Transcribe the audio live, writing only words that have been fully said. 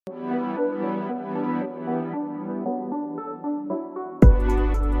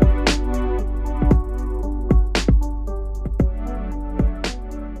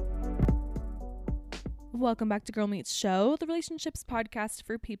Welcome back to Girl Meets Show, the relationships podcast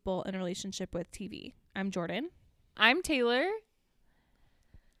for people in a relationship with TV. I'm Jordan. I'm Taylor.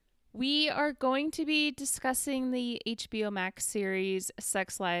 We are going to be discussing the HBO Max series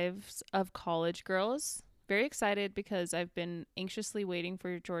Sex Lives of College Girls. Very excited because I've been anxiously waiting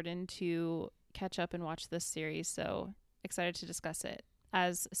for Jordan to catch up and watch this series, so excited to discuss it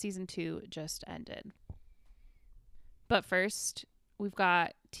as season 2 just ended. But first, we've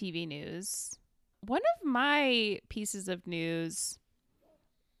got TV news. One of my pieces of news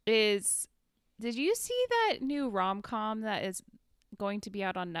is, did you see that new rom-com that is going to be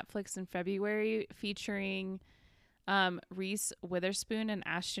out on Netflix in February featuring Reese Witherspoon and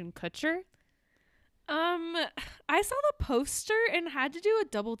Ashton Kutcher? I saw the poster and had to do a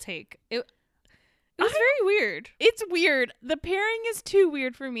double take. It was very weird. It's weird. The pairing is too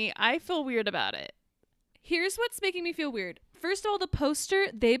weird for me. I feel weird about it. Here's what's making me feel weird. First of all, the poster,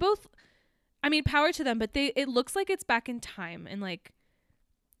 they both, I mean, power to them, but it looks like it's back in time in like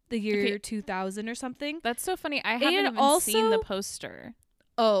the year 2000 or something. That's so funny. I haven't even seen the poster.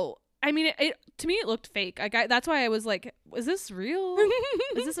 Oh, I mean, it to me it looked fake. That's why I was like, is this real?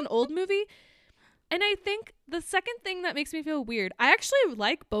 Is this an old movie? And I think the second thing that makes me feel weird, I actually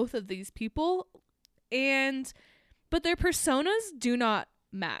like both of these people, but their personas do not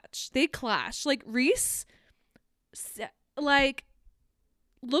match. They clash. Like Reese, like,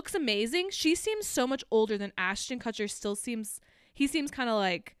 looks amazing. She seems so much older than Ashton Kutcher. He seems kind of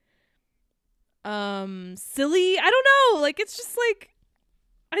like silly. I don't know. Like, it's just like,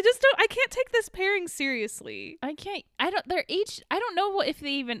 I can't take this pairing seriously. Their age, I don't know if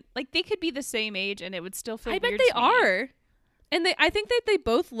they even, like, they could be the same age and it would still feel weird. I bet they are. And I think that they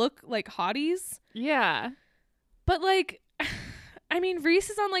both look like hotties. Yeah. But like, I mean, Reese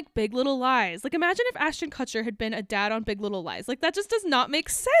is on like Big Little Lies. Like, imagine if Ashton Kutcher had been a dad on Big Little Lies. Like, that just does not make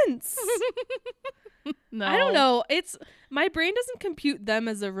sense. No. I don't know. My brain doesn't compute them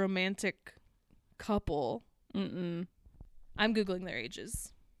as a romantic couple. Mm-mm. I'm Googling their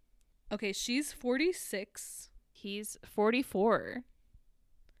ages. Okay, she's 46. He's 44.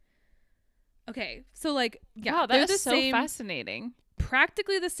 Okay, so like, yeah, wow, they're that is so same, fascinating.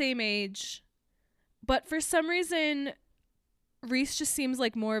 practically the same age, but for some reason, Reese just seems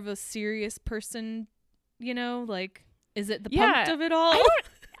like more of a serious person. You know, like, is it the punk of it all? I don't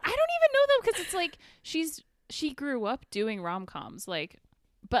even know though, because it's like she grew up doing rom-coms, like,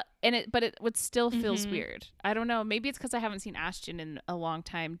 but it would still feels weird. I don't know. Maybe it's because I haven't seen Ashton in a long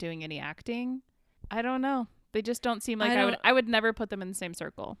time doing any acting. I don't know. They just don't seem like I would never put them in the same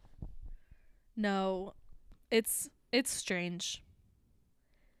circle. No, it's strange.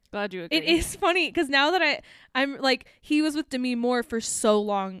 Glad you agree. It is funny because now that I'm like, he was with Demi Moore for so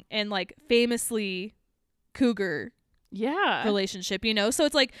long and like famously cougar relationship, you know? So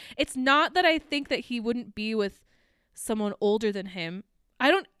it's like, it's not that I think that he wouldn't be with someone older than him. I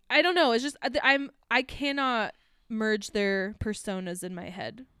don't know. It's just I cannot merge their personas in my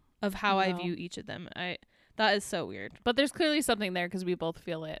head of how I view each of them. That is so weird. But there's clearly something there because we both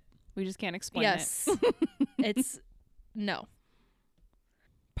feel it. We just can't explain it. It's no.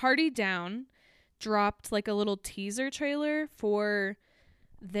 Party Down dropped like a little teaser trailer for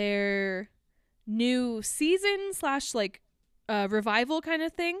their new season / like revival kind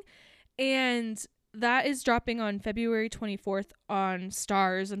of thing, and that is dropping on February 24th on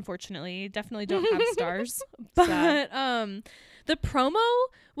Starz. Unfortunately, definitely don't have Starz. But the promo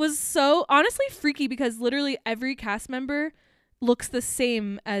was so honestly freaky because literally every cast member looks the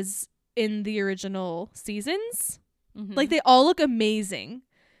same as in the original seasons. Like, they all look amazing.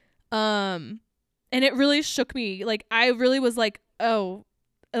 And it really shook me. Like, I really was like, oh,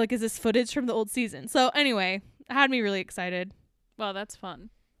 like, is this footage from the old season? So anyway, it had me really excited. Well, that's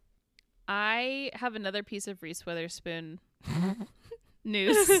fun. I have another piece of Reese Witherspoon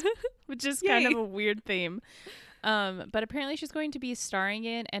news, which is kind of a weird theme. But apparently she's going to be starring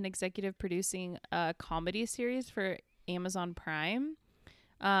in and executive producing a comedy series for Amazon Prime.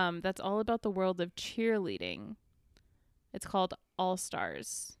 That's all about the world of cheerleading. It's called All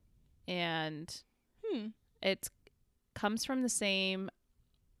Stars. And it comes from the same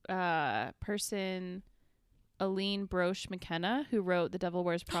person, Aline Brosh McKenna, who wrote The Devil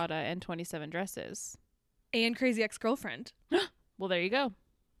Wears Prada and 27 Dresses. And Crazy Ex-Girlfriend. Well, there you go.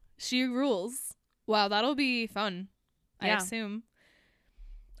 She rules. Wow, that'll be fun. Yeah. I assume.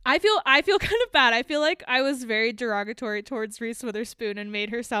 I feel kind of bad. I feel like I was very derogatory towards Reese Witherspoon and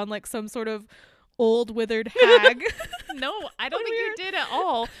made her sound like some sort of old withered hag. No, I don't think you did at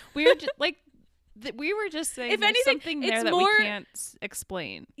all. We were just like, we were just saying if there's anything, something there that we can't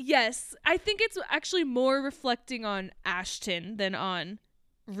explain. Yes, I think it's actually more reflecting on Ashton than on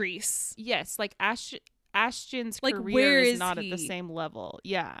Reese. Yes, like Ashton's Like, career where is is not at the he? same level.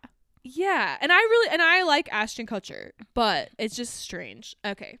 Yeah. Yeah, and I like Ashton Kutcher, but it's just strange.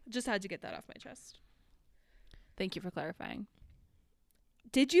 Okay, just had to get that off my chest. Thank you for clarifying.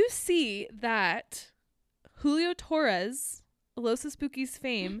 Did you see that Julio Torres, Los Spookies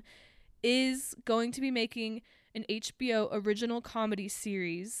fame, is going to be making an HBO original comedy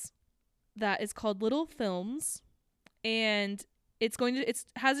series that is called Little Films, and it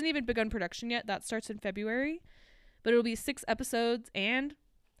hasn't even begun production yet. That starts in February, but it'll be 6 episodes and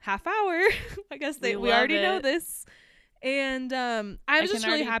half hour. I guess we already know this. And I'm just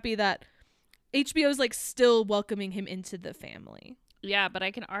really happy that HBO's like still welcoming him into the family. Yeah, but I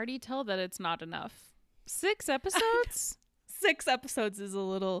can already tell that it's not enough. 6 episodes? 6 episodes is a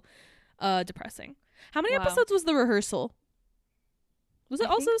little depressing. How many episodes was The Rehearsal? Was it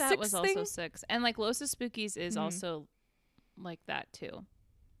also 6? That was also 6. And like Los Spookies is also like that too.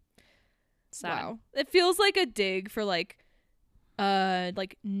 Sad. Wow. It feels like a dig for like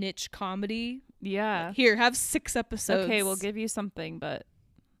niche comedy. Yeah. Like, here, have 6 episodes. Okay, we'll give you something, but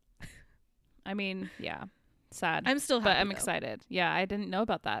I mean, yeah. Sad. I'm still happy, but I'm though. excited. Yeah, I didn't know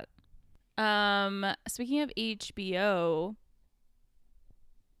about that. Speaking of HBO,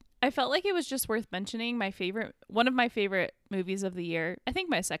 I felt like it was just worth mentioning one of my favorite movies of the year. I think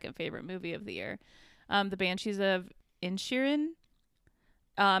my second favorite movie of the year. The Banshees of Inisherin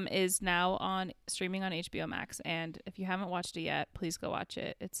is now streaming on HBO Max, and if you haven't watched it yet, please go watch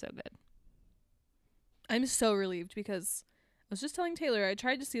it. It's so good. I'm so relieved because I was just telling Taylor I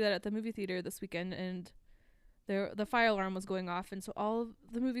tried to see that at the movie theater this weekend, and the fire alarm was going off, and so all of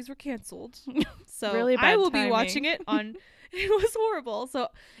the movies were canceled. So really bad I will timing. be watching it on. It was horrible. So,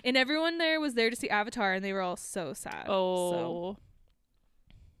 and everyone there was there to see Avatar, and they were all so sad. Oh,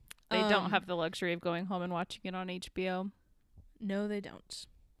 they don't have the luxury of going home and watching it on HBO. No, they don't.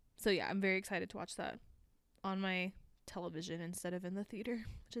 So yeah, I'm very excited to watch that on my television instead of in the theater,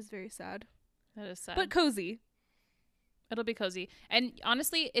 which is very sad. That is sad. But cozy. It'll be cozy. And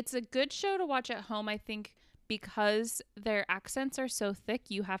honestly, it's a good show to watch at home, I think, because their accents are so thick,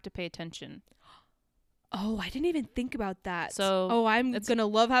 you have to pay attention. Oh, I didn't even think about that. So I'm going to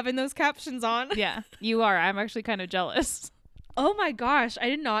love having those captions on. Yeah, you are. I'm actually kind of jealous. Oh my gosh, I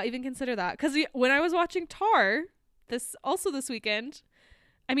did not even consider that. Because when I was watching Tar, this weekend,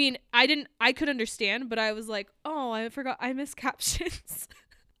 I mean, I could understand, but I was like, oh, I forgot, I missed captions.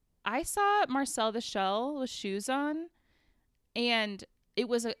 I saw Marcel the Shell with shoes on, and it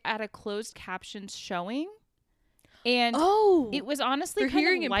was at a closed captions showing. And it was honestly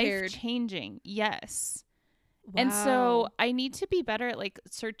kind of life-changing. Yes. Wow. And so I need to be better at like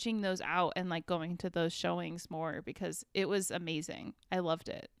searching those out and like going to those showings more because it was amazing. I loved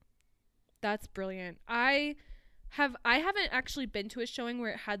it. That's brilliant. I haven't actually been to a showing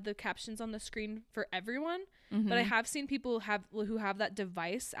where it had the captions on the screen for everyone, but I have seen people who have that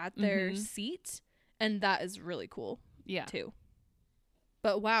device at their seat, and that is really cool. Yeah. Too.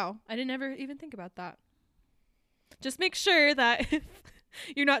 But wow, I didn't ever even think about that. Just make sure that if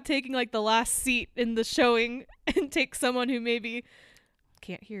you're not taking like the last seat in the showing and take someone who maybe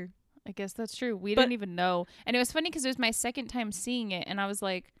can't hear. I guess that's true. We didn't even know. And it was funny because it was my second time seeing it, and I was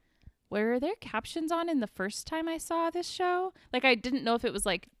like, were there captions on in the first time I saw this show? Like, I didn't know if it was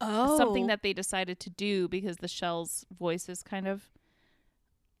like something that they decided to do because the Shell's voice is kind of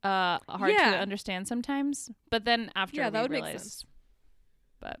hard to understand sometimes. But then after that would realized, make sense.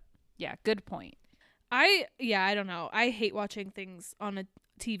 But yeah, good point. I don't know. I hate watching things on a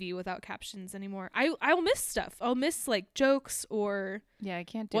TV without captions anymore. I'll miss stuff. I'll miss like jokes or I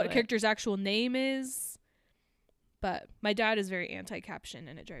can't do what it. A character's actual name is. But my dad is very anti-caption,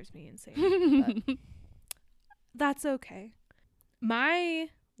 and it drives me insane. But that's okay. My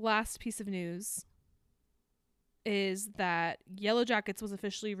last piece of news is that Yellow Jackets was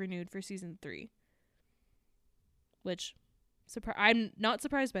officially renewed for season 3, which I'm not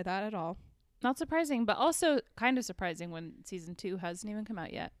surprised by that at all. Not surprising, but also kind of surprising when season 2 hasn't even come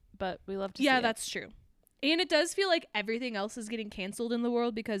out yet. But we love to see it. Yeah, that's true. And it does feel like everything else is getting canceled in the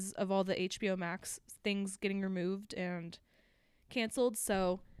world because of all the HBO Max things getting removed and canceled.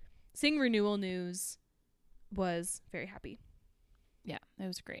 So seeing renewal news was very happy. Yeah, it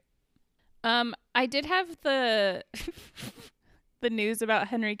was great. I did have the the news about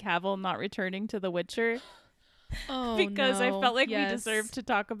Henry Cavill not returning to The Witcher. Oh, because no. I felt like we deserved to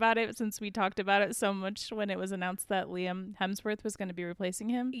talk about it since we talked about it so much when it was announced that Liam Hemsworth was going to be replacing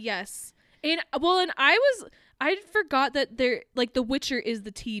him. Yes. And I forgot that The Witcher is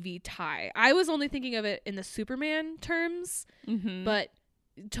the TV tie. I was only thinking of it in the Superman terms, but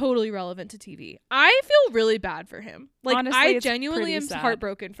totally relevant to TV. I feel really bad for him. Like, honestly, I it's genuinely pretty am sad.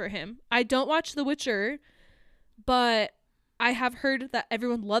 heartbroken for him. I don't watch The Witcher, but I have heard that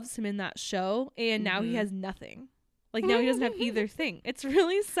everyone loves him in that show, and now he Mhm. has nothing. Like, now he doesn't have either thing. It's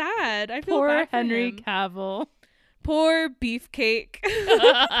really sad. I feel Poor bad for Henry him. Cavill. Poor Beefcake.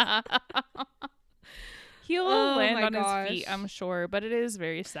 He'll Oh land my on his feet, gosh. I'm sure, but it is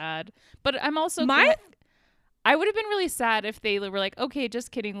very sad. But I'm also My I would have been really sad if they were like, okay,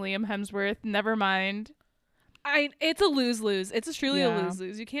 just kidding, Liam Hemsworth, never mind. It's a lose-lose. It's truly a Yeah.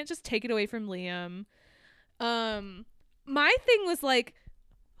 lose-lose. You can't just take it away from Liam. My thing was like,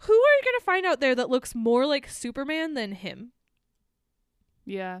 who are you gonna find out there that looks more like Superman than him?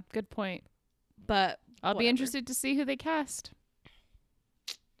 Yeah, good point. But I'll be whatever. interested to see who they cast.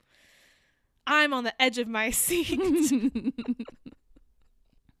 I'm on the edge of my seat.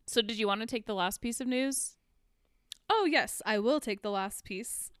 So did you want to take the last piece of news? Oh yes, I will take the last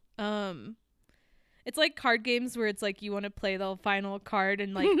piece. It's like card games where it's like you want to play the final card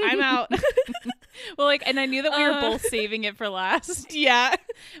and like I'm out. Well, like, and I knew that we were Uh, both saving it for last. Yeah.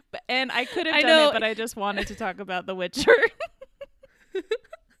 And I could have I done know. it, but I just wanted to talk about The Witcher.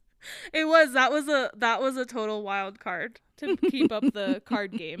 That was a total wild card to keep up the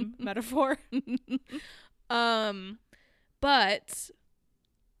card game metaphor. But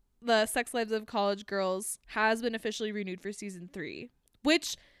the Sex Lives of College Girls has been officially renewed for season 3,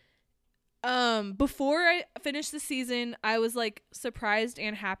 which before I finished the season, I was like surprised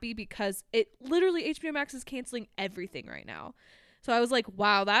and happy because it literally HBO Max is canceling everything right now. So I was like,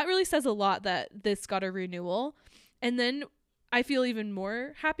 wow, that really says a lot that this got a renewal. And then I feel even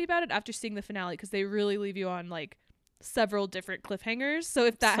more happy about it after seeing the finale because they really leave you on like several different cliffhangers. So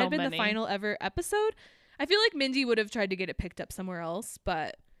if that So had been many. the final ever episode, I feel like Mindy would have tried to get it picked up somewhere else,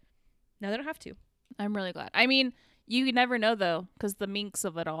 but now they don't have to. I'm really glad. I mean, you never know, though, because the minx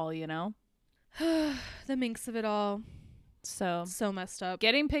of it all, you know? The minx of it all. So So messed up.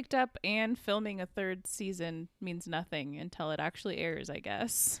 getting picked up and filming a third season means nothing until it actually airs, I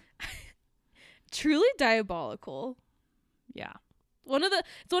guess. Truly diabolical. Yeah. It's one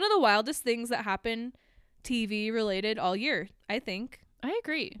of the wildest things that happen TV related all year, I think. I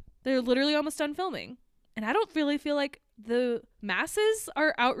agree. They're literally almost done filming. And I don't really feel like the masses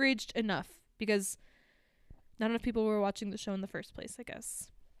are outraged enough because not enough people were watching the show in the first place, I guess.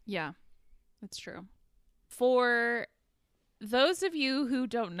 Yeah, that's true. For those of you who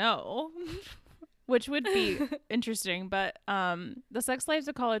don't know, which would be interesting, but The Sex Lives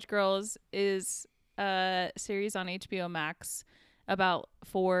of College Girls is a series on HBO Max about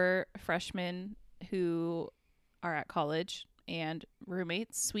 4 freshmen who are at college and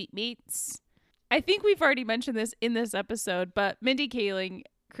roommates, sweet mates. I think we've already mentioned this in this episode, but Mindy Kaling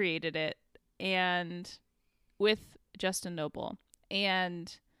created it and with Justin Noble.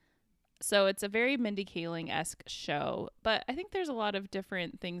 And so it's a very Mindy Kaling-esque show, but I think there's a lot of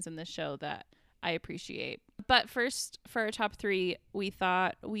different things in the show that I appreciate. But first, for our top 3, we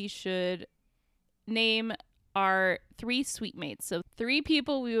thought we should name our 3 suite mates. So 3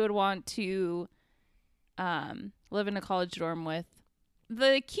 people we would want to live in a college dorm with.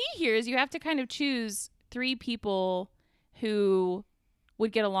 The key here is you have to kind of choose 3 people who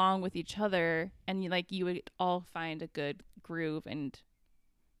would get along with each other and you would all find a good groove and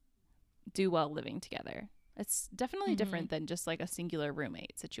do well living together. It's definitely different than just like a singular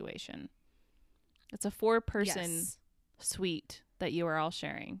roommate situation. It's a 4-person Yes. suite that you are all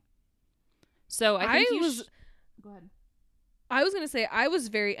sharing. So I think go ahead. I was going to say I was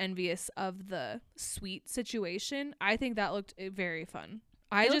very envious of the suite situation. I think that looked very fun.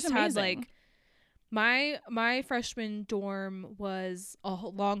 I It just looked had amazing. like my freshman dorm was a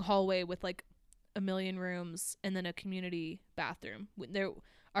long hallway with like a million rooms and then a community bathroom.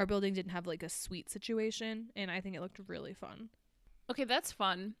 Our building didn't have like a suite situation, and I think it looked really fun. Okay, that's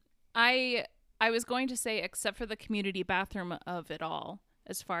fun. I was going to say except for the community bathroom of it all,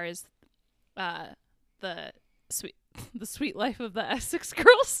 as far as the sweet life of the Essex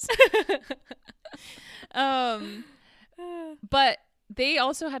girls. But they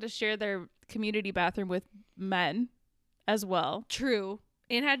also had to share their community bathroom with men as well. True.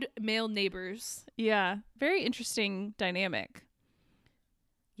 And had male neighbors. Yeah, very interesting dynamic.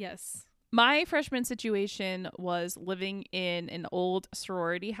 Yes. My freshman situation was living in an old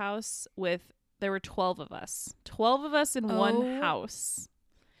sorority house there were 12 of us. 12 of us in one Oh. house.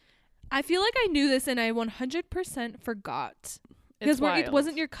 I feel like I knew this and I 100% forgot. It's Because wild.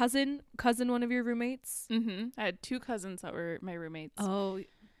 wasn't your cousin one of your roommates? I had 2 cousins that were my roommates. Oh,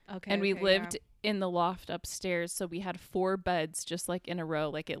 okay. And we okay, lived in the loft upstairs, so we had 4 beds just like in a row.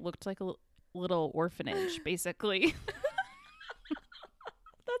 Like it looked like a little orphanage, basically.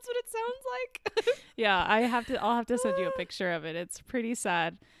 That's what it sounds like. Yeah, I'll have to send you a picture of it. It's pretty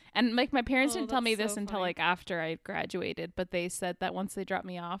sad. And like my parents didn't tell me this until like after I graduated, but they said that once they dropped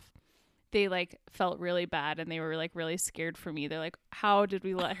me off, they like felt really bad and they were like really scared for me. They're like, how did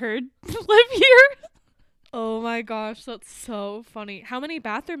we let her live here? Oh my gosh, that's so funny. How many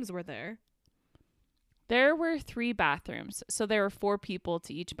bathrooms were there? There were 3 bathrooms. So there were 4 people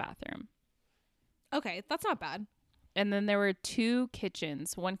to each bathroom. Okay, that's not bad. And then there were 2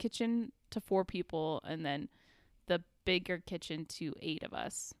 kitchens, 1 kitchen to 4 people, and then the bigger kitchen to 8 of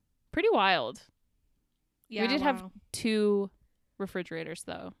us. Pretty wild. Yeah, we did have 2 refrigerators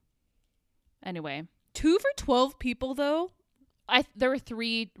though. Anyway, 2 for 12 people though. There were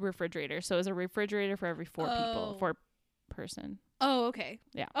 3 refrigerators, so it was a refrigerator for every 4 people, 4 person. Oh, okay.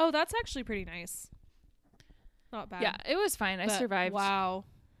 Yeah. Oh, that's actually pretty nice. Not bad. Yeah, it was fine. I survived. Wow.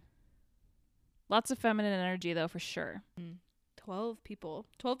 Lots of feminine energy though, for sure. 12 people.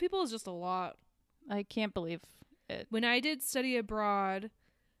 12 people is just a lot. I can't believe it. When I did study abroad,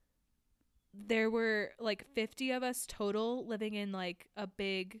 there were like 50 of us total living in like a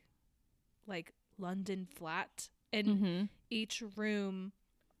big like London flat, and each room,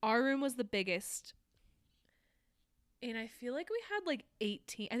 our room was the biggest, and I feel like we had like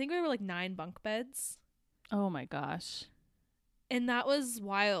 18, I think we were like 9 bunk beds. Oh my gosh. And that was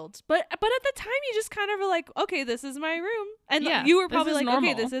wild. But at the time you just kind of were like, okay, this is my room. And yeah, you were probably like, normal.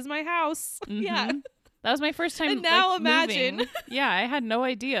 okay, this is my house. Yeah. That was my first time. And now like, imagine. Moving. Yeah, I had no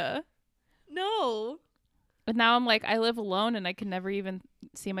idea. No. But now I'm like, I live alone and I can never even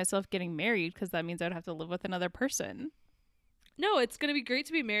see myself getting married because that means I'd have to live with another person. No, it's going to be great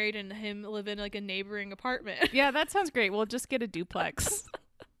to be married and him live in like a neighboring apartment. Yeah, that sounds great. We'll just get a duplex.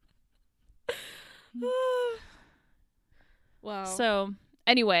 Wow. So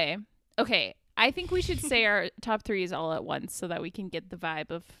anyway, okay. I think we should say our top 3s all at once so that we can get the vibe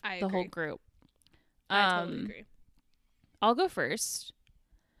of the whole group. I totally agree. I'll go first.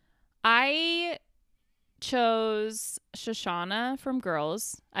 I chose Shoshana from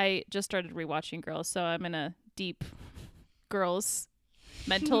Girls. I just started rewatching Girls, so I'm in a deep Girls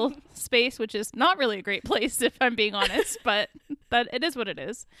mental space, which is not really a great place if I'm being honest, but it is what it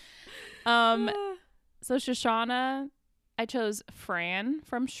is. So Shoshana, I chose Fran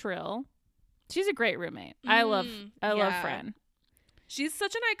from Shrill. She's a great roommate. I love Fran. She's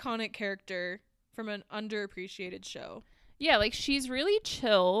such an iconic character from an underappreciated show. Yeah, like she's really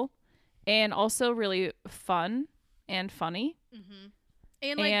chill and also really fun and funny.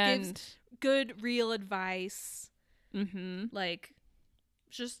 And like gives good real advice. Like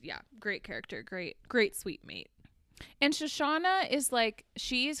just great character, great sweet mate. And Shoshana is like,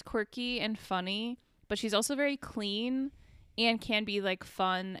 she's quirky and funny, but she's also very clean and can be like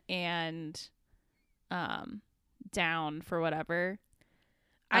fun and down for whatever.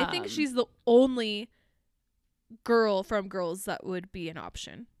 I think she's the only girl from Girls that would be an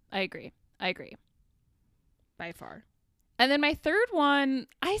option. I agree. By far. And then my third one,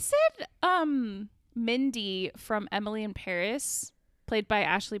 I said Mindy from Emily in Paris, played by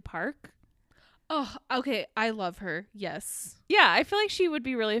Ashley Park. Oh, okay. I love her. Yes. Yeah, I feel like she would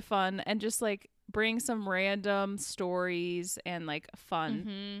be really fun and just like bring some random stories and like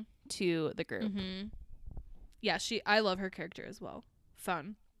fun to the group. Yeah, I love her character as well.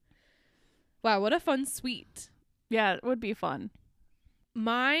 Fun. Wow, what a fun suite. Yeah, it would be fun.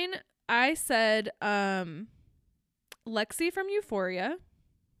 Mine, I said Lexi from Euphoria.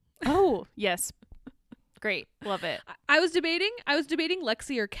 Oh, yes. Great. Love it. I was debating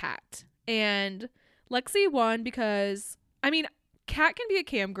Lexi or Kat. And Lexi won because, I mean, Kat can be a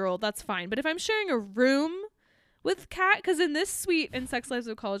cam girl, that's fine. But if I'm sharing a room with Kat, because in this suite in Sex Lives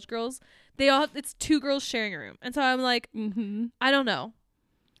of College Girls, it's 2 girls sharing a room. And so I'm like, I don't know.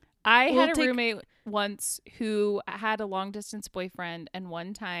 I had a roommate once who had a long distance boyfriend, and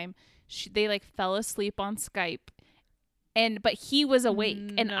one time they like fell asleep on Skype, but he was awake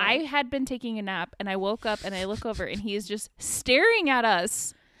and I had been taking a nap, and I woke up and I look over and he is just staring at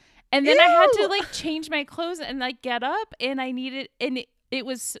us. And then I had to like change my clothes and like get up, and I needed, and it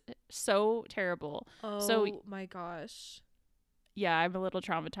was so terrible. Oh so, my gosh. Yeah, I'm a little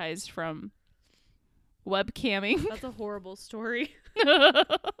traumatized from webcamming. That's a horrible story.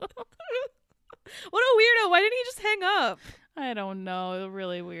 What a weirdo. Why didn't he just hang up? I don't know.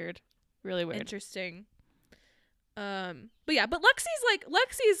 Really weird. Really weird. Interesting. But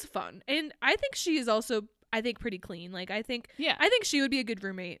Lexi's fun. And I think she is also, pretty clean. Like, I think she would be a good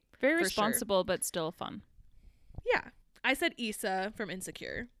roommate. Very responsible, but still fun. Yeah. I said Issa from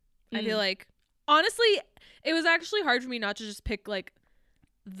Insecure. I feel like, honestly, it was actually hard for me not to just pick, like,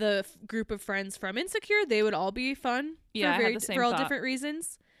 the group of friends from Insecure. They would all be fun. Yeah, for all different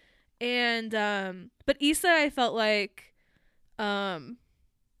reasons. And but Issa, I felt like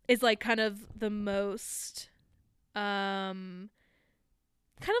is like kind of the most kind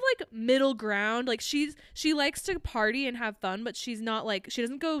of like middle ground. Like she likes to party and have fun, but she's not like, she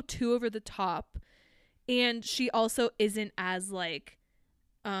doesn't go too over the top, and she also isn't as like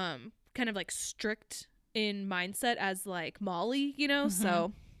kind of like strict in mindset as like Molly, you know.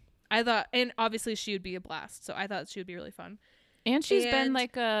 So I thought, and obviously she would be a blast, so I thought she would be really fun. And she's been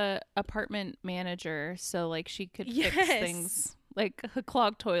like a apartment manager, so like she could fix things like a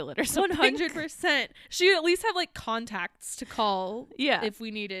clogged toilet or something. 100%. She'd at least have like contacts to call if we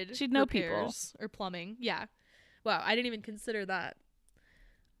needed. She'd know people or plumbing. Yeah. Wow, I didn't even consider that.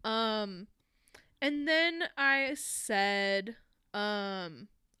 And then I said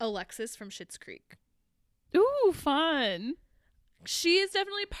Alexis from Schitt's Creek. Ooh, fun. She is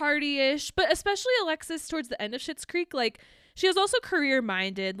definitely party-ish, but especially Alexis towards the end of Schitt's Creek, like she is also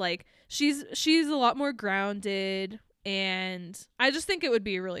career-minded. Like she's a lot more grounded, and I just think it would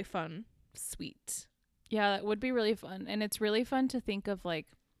be really fun. Sweet. Yeah, that would be really fun. And it's really fun to think of like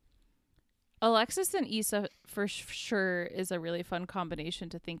Alexis and Issa for sure is a really fun combination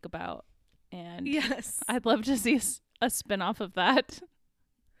to think about. And yes, I'd love to see a spin-off of that.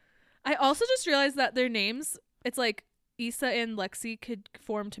 I also just realized that their names, it's like Issa and Lexi could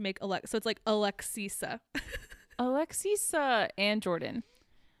form to make Alex. So it's like Alexisa. Alexisa and Jordan.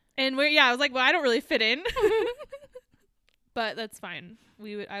 And I was like, well, I don't really fit in. But that's fine.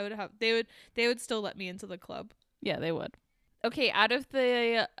 They would still let me into the club. Yeah, they would. Okay, out of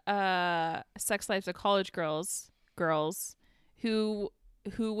the Sex Lives of College Girls, who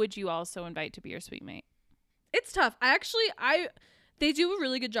would you also invite to be your suite mate? It's tough. They do a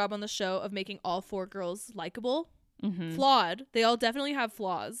really good job on the show of making all 4 girls likable. Flawed. They all definitely have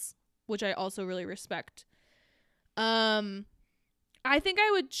flaws, which I also really respect. I think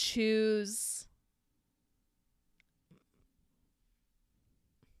I would choose.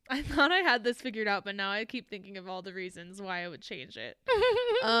 I thought I had this figured out, but now I keep thinking of all the reasons why I would change it.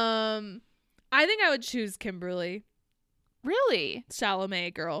 I think I would choose Kimberly. Really?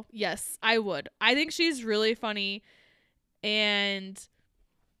 Chalamet girl. Yes, I would. I think she's really funny, and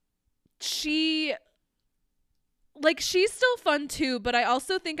she's still fun too, but I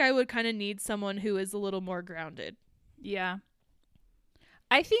also think I would kind of need someone who is a little more grounded. Yeah.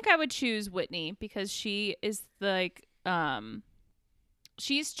 I think I would choose Whitney because she is like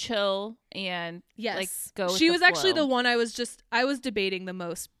she's chill and like go with she was the actually flow. the one I was debating the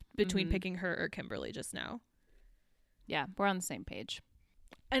most between picking her or Kimberly just now. Yeah, we're on the same page.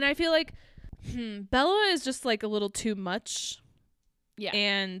 And I feel like Bella is just like a little too much. Yeah.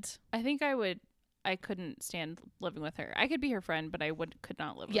 And I think I couldn't stand living with her. I could be her friend, but I could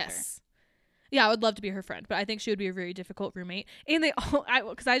not live with her. Yeah, I would love to be her friend, but I think she would be a very difficult roommate. And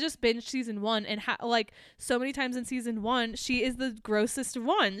because I just binged season 1, and like so many times in season 1, she is the grossest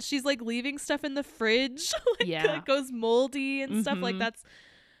one. She's like leaving stuff in the fridge, it goes moldy and stuff. Like that's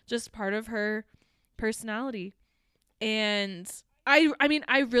just part of her personality. And I mean,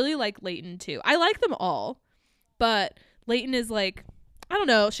 I really like Leighton too. I like them all, but Leighton is like, I don't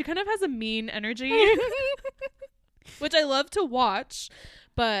know, she kind of has a mean energy, which I love to watch,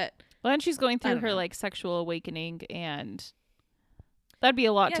 but. Well, and she's going through her like sexual awakening, and that'd be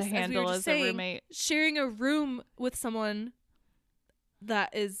a lot to handle as a roommate. Sharing a room with someone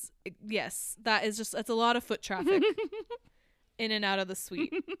that is that's a lot of foot traffic in and out of the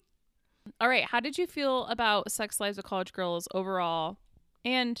suite. All right, how did you feel about Sex Lives of College Girls overall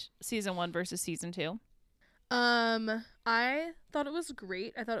and season 1 versus season 2? I thought it was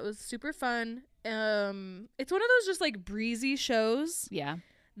great. I thought it was super fun. It's one of those just like breezy shows. Yeah.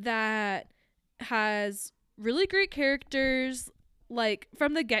 That has really great characters. Like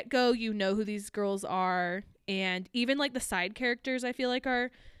from the get-go, you know who these girls are, and even like the side characters I feel like are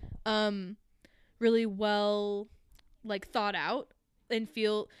really well like thought out, and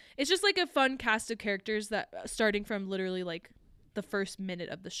it's just like a fun cast of characters that starting from literally like the first minute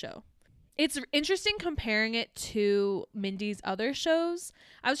of the show. It's interesting comparing it to Mindy's other shows.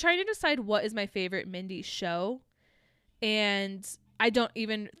 I was trying to decide what is my favorite Mindy show, and I don't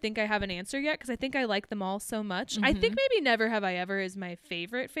even think I have an answer yet because I think I like them all so much. I think maybe Never Have I Ever is my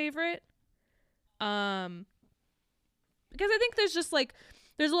favorite. Because I think there's just like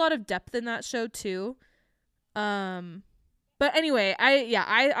there's a lot of depth in that show too. But anyway,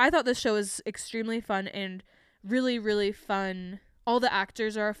 I thought this show was extremely fun and really, really fun. All the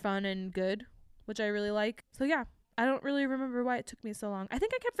actors are fun and good, which I really like. So yeah, I don't really remember why it took me so long. I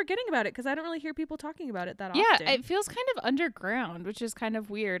think I kept forgetting about it because I don't really hear people talking about it that often. Yeah, it feels kind of underground, which is kind of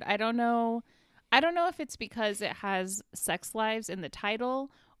weird. I don't know if it's because it has Sex Lives in the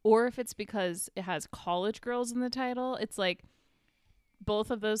title or if it's because it has college girls in the title. It's like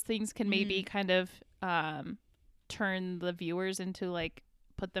both of those things can maybe kind of turn the viewers into like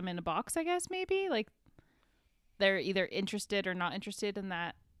put them in a box, I guess, maybe like they're either interested or not interested in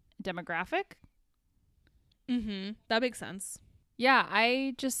that demographic. That makes sense. Yeah,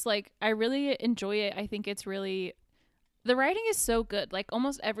 I just like, I really enjoy it. I think it's really, the writing is so good. Like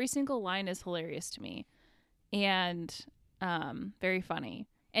almost every single line is hilarious to me and very funny.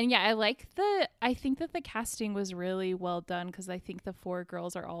 And yeah, I think that the casting was really well done because I think the 4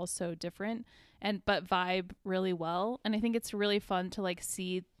 girls are all so different but vibe really well. And I think it's really fun to like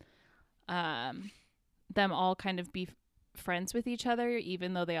see them all kind of be friends with each other,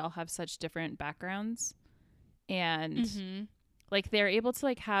 even though they all have such different backgrounds. And like they're able to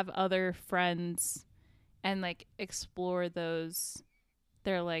like have other friends and like explore their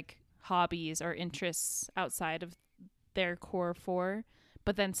like hobbies or interests outside of their core 4,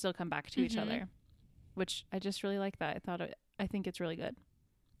 but then still come back to each other, which I just really like that. I think it's really good.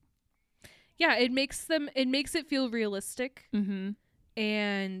 Yeah, it makes it feel realistic.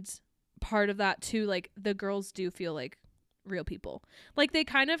 And part of that too, like the girls do feel like real people. Like they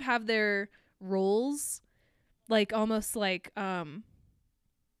kind of have their roles like almost like that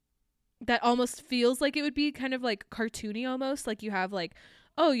almost feels like it would be kind of like cartoony almost. Like you have like,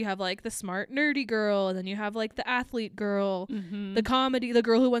 oh, you have like the smart nerdy girl, and then you have like the athlete girl, the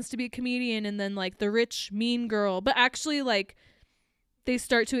girl who wants to be a comedian, and then like the rich mean girl. But actually like they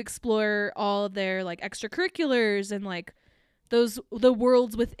start to explore all of their like extracurriculars and like the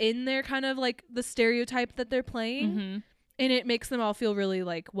worlds within their kind of like the stereotype that they're playing. And it makes them all feel really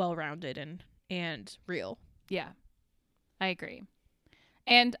like well-rounded and real. Yeah, I agree.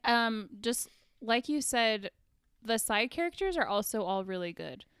 And just like you said, the side characters are also all really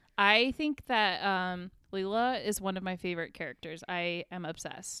good. I think that Leela is one of my favorite characters. I am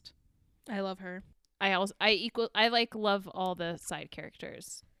obsessed. I love her. I like love all the side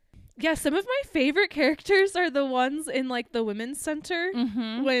characters. Yeah, some of my favorite characters are the ones in like the women's center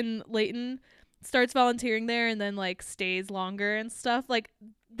when Leighton starts volunteering there and then like stays longer and stuff. Like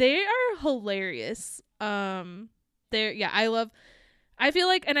they are hilarious. I feel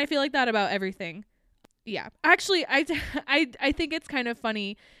like that about everything. Yeah, actually I think it's kind of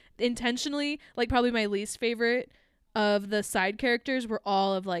funny intentionally. Like probably my least favorite of the side characters were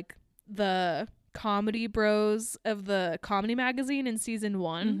all of like the comedy bros of the comedy magazine in season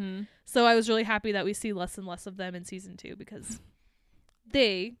 1. So I was really happy that we see less and less of them in season 2 because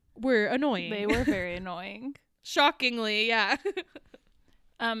they were annoying. They were very annoying. Shockingly, yeah.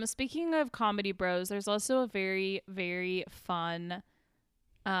 Speaking of comedy bros, there's also a very, very fun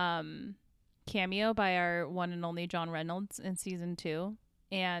cameo by our one and only John Reynolds in season 2.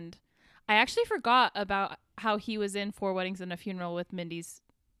 And I actually forgot about how he was in 4 Weddings and a Funeral with Mindy's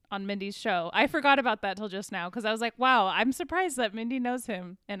show. I forgot about that till just now because I was like, wow, I'm surprised that Mindy knows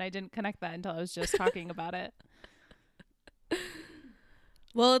him. And I didn't connect that until I was just talking about it.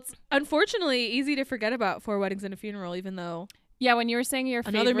 Well, it's unfortunately easy to forget about 4 Weddings and a Funeral, even though... Yeah, when you were saying your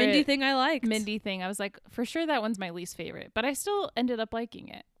another favorite Mindy thing I liked. Mindy thing, I was like, for sure that one's my least favorite. But I still ended up liking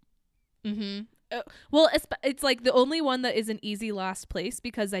it. Well, it's like the only one that is an easy last place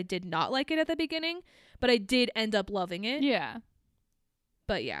because I did not like it at the beginning, but I did end up loving it. Yeah.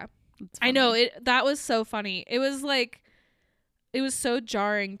 But yeah, I know that was so funny. It was like, it was so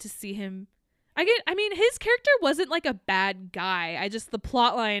jarring to see him. I mean, his character wasn't like a bad guy. The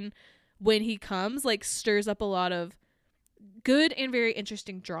plot line when he comes like stirs up a lot of good and very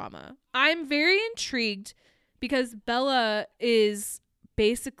interesting drama. I'm very intrigued because Bella is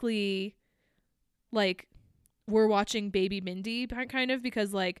basically like, we're watching baby Mindy kind of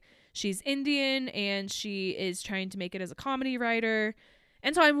because like she's Indian and she is trying to make it as a comedy writer.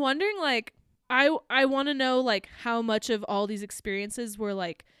 And so I'm wondering, like, I want to know, like, how much of all these experiences were,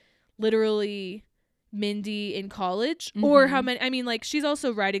 like, literally Mindy in college, or how many, I mean, like, she's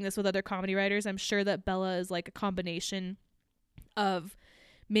also writing this with other comedy writers. I'm sure that Bella is, like, a combination of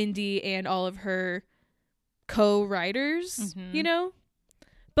Mindy and all of her co-writers, you know?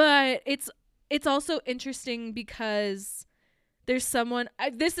 But it's also interesting because... there's someone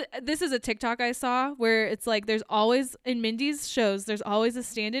this is a TikTok I saw where it's like there's always in Mindy's shows there's always a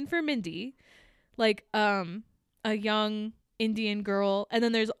stand-in for Mindy, like a young Indian girl, and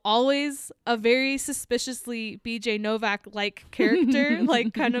then there's always a very suspiciously BJ Novak like character,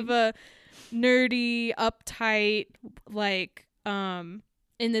 like kind of a nerdy, uptight, like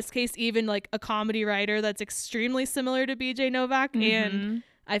in this case even like a comedy writer that's extremely similar to BJ Novak, and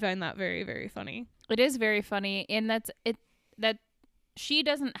I find that very, very funny. It is very funny, and that's it. That she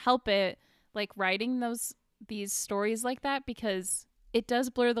doesn't help it like writing these stories like that because it does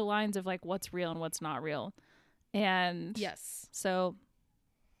blur the lines of like what's real and what's not real. And Yes. so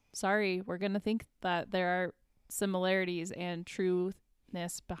sorry, we're going to think that there are similarities and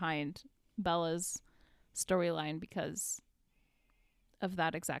truthness behind Bella's storyline because of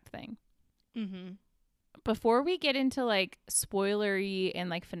that exact thing. Mm-hmm. Before we get into like spoilery and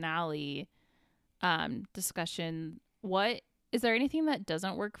like finale discussion, what is there anything that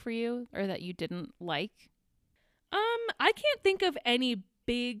doesn't work for you or that you didn't like? I can't think of any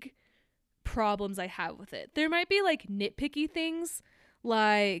big problems I have with it. There might be like nitpicky things,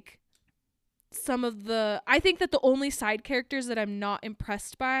 like I think that the only side characters that I'm not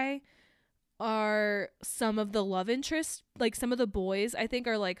impressed by are some of the love interests. Like some of the boys I think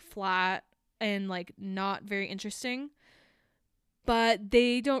are like flat and like not very interesting, but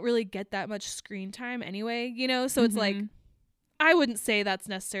they don't really get that much screen time anyway, you know? So it's like, I wouldn't say that's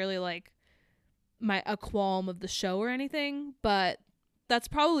necessarily like a qualm of the show or anything, but that's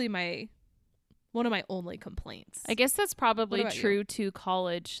probably one of my only complaints. I guess that's probably true you? To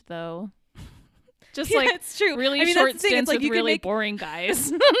college though. Just yeah, like it's true. Really short stints like with really boring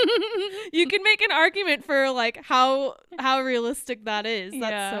guys. You can make an argument for like how realistic that is.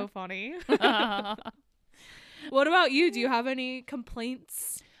 That's so funny. What about you? Do you have any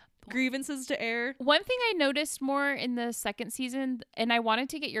complaints, grievances to air? One thing I noticed more in the second season, and I wanted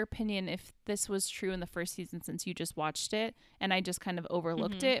to get your opinion if this was true in the first season since you just watched it and I just kind of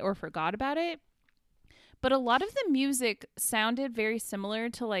overlooked it or forgot about it. But a lot of the music sounded very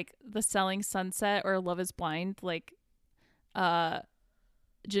similar to like the Selling Sunset or Love is Blind, like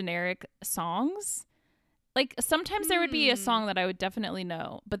generic songs. Like sometimes there would be a song that I would definitely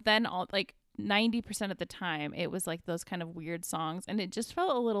know, but then like 90% of the time it was like those kind of weird songs, and it just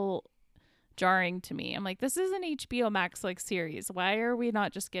felt a little jarring to me. I'm like, this is an HBO Max like series. Why are we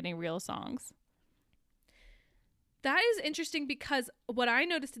not just getting real songs? That is interesting because what I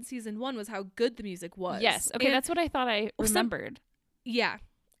noticed in season 1 was how good the music was. Yes. Okay, that's what I thought I remembered. Yeah.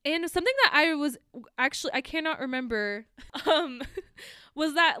 And something that I cannot remember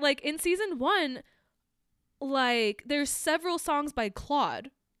was that like in season 1, like there's several songs by Claude,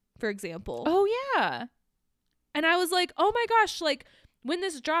 for example. Oh yeah. And I was like, oh my gosh, like when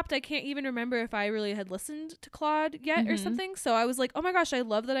this dropped, I can't even remember if I really had listened to Claude yet or something. So I was like, oh my gosh, I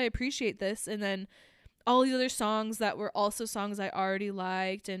love that I appreciate this. And then all these other songs that were also songs I already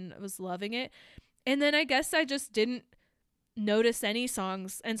liked and was loving it. And then I guess I just didn't notice any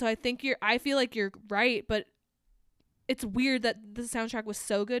songs. And so I feel like you're right, but it's weird that the soundtrack was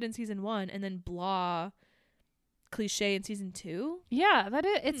so good in season 1 and then blah cliche in season 2. Yeah,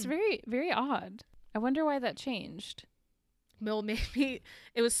 it's very, very odd. I wonder why that changed. Well, maybe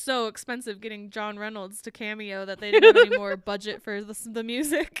it was so expensive getting John Reynolds to cameo that they didn't have any more budget for the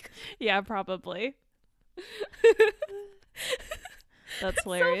music. Yeah, probably. That's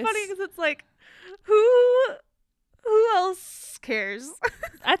hilarious. So funny because it's like, who else cares?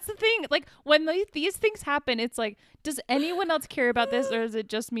 That's the thing. Like when these things happen, it's like, does anyone else care about this, or is it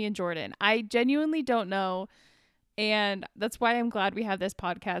just me and Jordan? I genuinely don't know, and that's why I'm glad we have this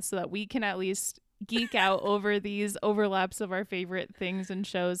podcast so that we can at least geek out over these overlaps of our favorite things and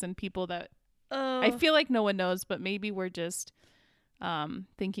shows and people that I feel like no one knows, but maybe we're just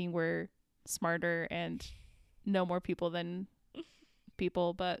thinking we're smarter and know more people than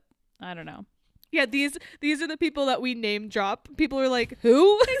people, but I don't know. Yeah, these are the people that we name drop. People are like,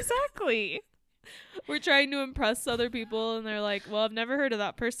 who? Exactly. We're trying to impress other people and they're like, well, I've never heard of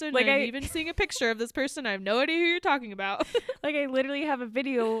that person. Like, I'm even seeing a picture of this person. I have no idea who you're talking about. Like, I literally have a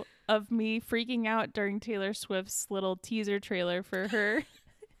video of me freaking out during Taylor Swift's little teaser trailer for her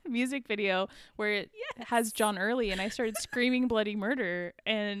music video where it has John Early, and I started screaming bloody murder,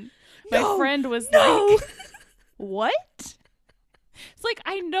 and my friend was like, what? It's like,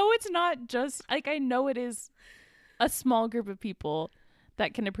 I know it's not just like, I know it is a small group of people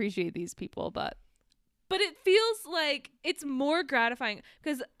that can appreciate these people, but it feels like it's more gratifying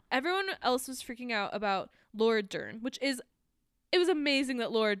because everyone else was freaking out about Laura Dern, it was amazing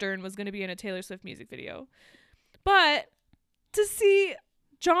that Laura Dern was going to be in a Taylor Swift music video, but to see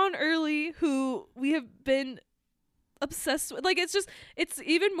John Early, who we have been obsessed with, like, it's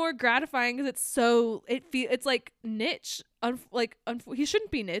even more gratifying because it's like niche. He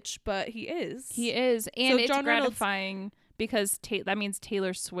shouldn't be niche, but he is. And so it's John gratifying Reynolds, because that means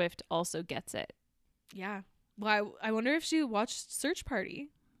Taylor Swift also gets it. Yeah. Well, I wonder if she watched Search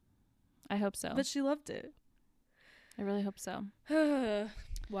Party. I hope so. But she loved it. I really hope so.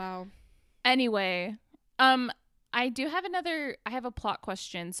 Wow. Anyway, I have a plot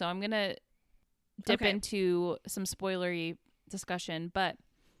question, so I'm going to dip into some spoilery discussion, but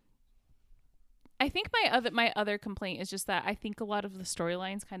I think my other complaint is just that I think a lot of the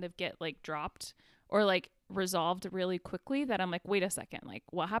storylines kind of get like dropped or like resolved really quickly, that I'm like, wait a second, like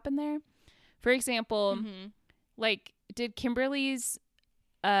what happened there? For example, like did Kimberly's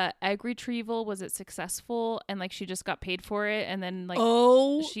egg retrieval, was it successful and like she just got paid for it and then like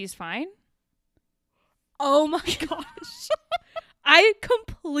she's fine? Oh my gosh. I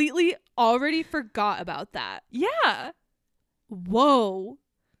completely already forgot about that. Yeah. Whoa.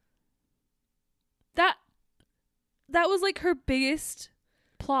 That was like her biggest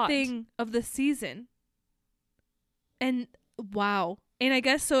plot thing of the season. And wow. And I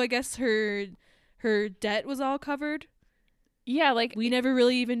guess her debt was all covered. Yeah, like we never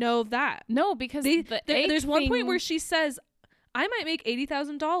really even know of that. No, because there's one point where she says, I might make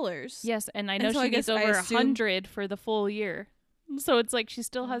 $80,000. Yes, and I know she needs over 100 for the full year. So it's like she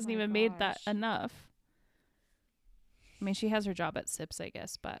still hasn't even made that enough. I mean, she has her job at Sips, I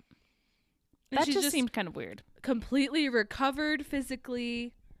guess, but that just seemed kind of weird. Completely recovered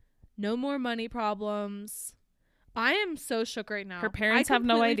physically. No more money problems. I am so shook right now. Her parents have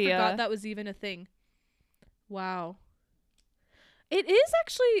no idea. I forgot that was even a thing. Wow. It is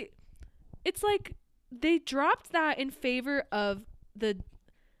actually, it's like they dropped that in favor of the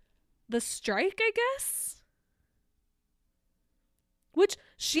strike, I guess. Which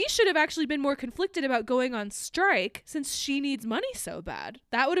she should have actually been more conflicted about going on strike since she needs money so bad.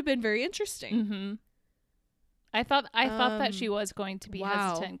 That would have been very interesting. Mm-hmm. I thought that she was going to be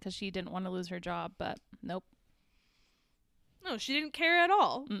hesitant because she didn't want to lose her job, but nope. No, she didn't care at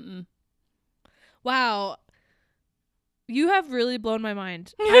all. Mm-mm. Wow. You have really blown my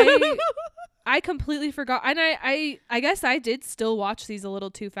mind. I completely forgot. And I guess I did still watch these a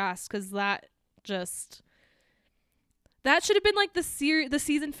little too fast because that should have been like the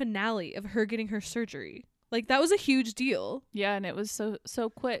season finale of her getting her surgery. Like that was a huge deal. Yeah, and it was so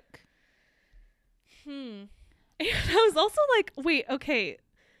quick. And I was also like, wait, okay.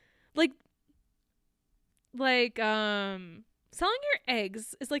 Like selling your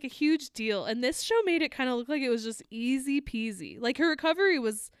eggs is like a huge deal, and this show made it kind of look like it was just easy peasy. Like her recovery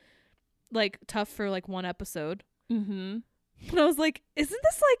was like tough for like one episode. Mm-hmm. And I was like, isn't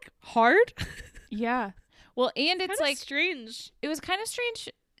this like hard? Yeah. Well, and it's like strange. It was kind of strange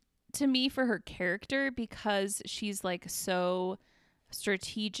to me for her character because she's like so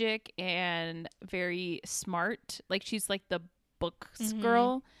strategic and very smart. Like she's like the books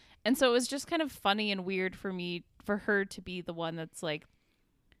girl. And so it was just kind of funny and weird for me for her to be the one that's like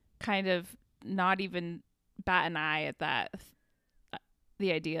kind of not even bat an eye at that,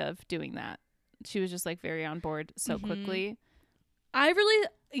 the idea of doing that. She was just like very on board so quickly. I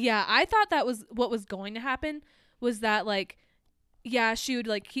thought that was what was going to happen, was that like, yeah, she would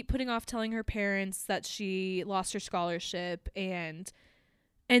like keep putting off telling her parents that she lost her scholarship and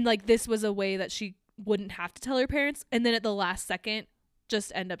like this was a way that she wouldn't have to tell her parents, and then at the last second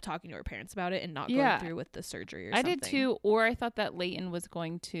just end up talking to her parents about it and not going through with the surgery or something. I did too, or I thought that Leighton was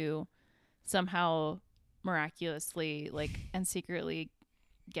going to somehow miraculously like and secretly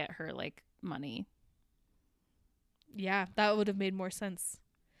get her like money. Yeah, that would have made more sense.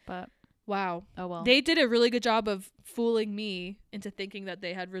 But wow. Oh well. They did a really good job of fooling me into thinking that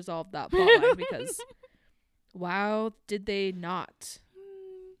they had resolved that plotline because wow, did they not?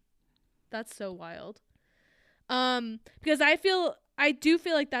 That's so wild. Because I do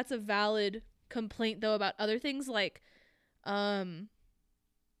feel like that's a valid complaint though about other things like Bella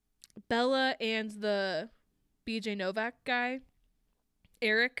and the BJ Novak guy,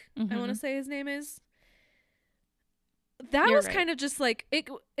 Eric, I want to say his name is. That was kind of just like it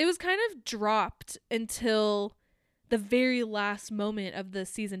was kind of dropped until the very last moment of the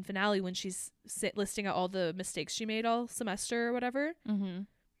season finale when she's listing out all the mistakes she made all semester or whatever. Mm-hmm.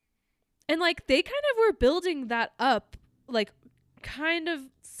 And like they kind of were building that up like kind of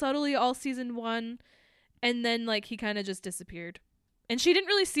subtly all season 1, and then like he kind of just disappeared. And she didn't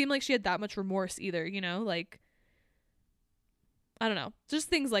really seem like she had that much remorse either, you know, like I don't know, just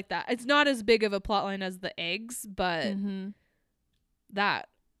things like that. It's not as big of a plotline as the eggs, but that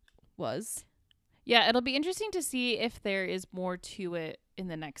was. Yeah, it'll be interesting to see if there is more to it in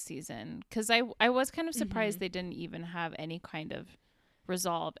the next season, because I was kind of surprised they didn't even have any kind of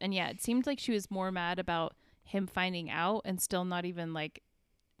resolve. And yeah, it seemed like she was more mad about him finding out and still not even like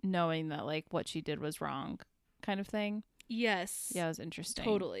knowing that like what she did was wrong kind of thing. Yes. Yeah, it was interesting.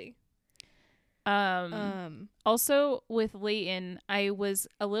 Totally. Also with Leighton, I was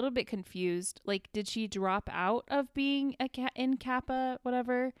a little bit confused. Like, did she drop out of being in Kappa,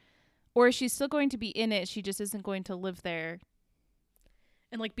 whatever? Or is she still going to be in it? She just isn't going to live there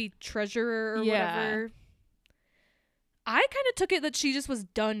and like be treasurer or whatever. I kind of took it that she just was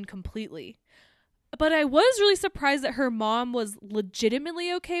done completely. But I was really surprised that her mom was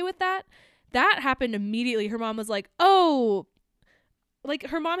legitimately okay with that. That happened immediately. Her mom was like, oh, like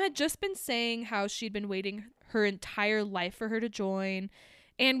her mom had just been saying how she'd been waiting her entire life for her to join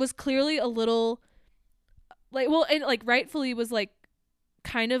and was clearly a little like, well, and like rightfully was like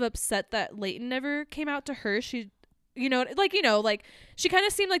kind of upset that Leighton never came out to her. She, like she kind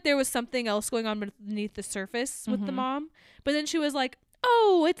of seemed like there was something else going on beneath the surface with the mom. But then she was like,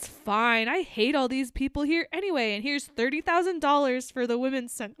 oh, it's fine. I hate all these people here anyway. And here's $30,000 for the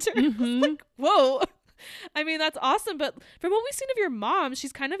women's center. Like, whoa. I mean, that's awesome. But from what we've seen of your mom,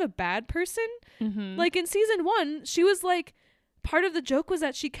 she's kind of a bad person. Like in season 1, she was like, part of the joke was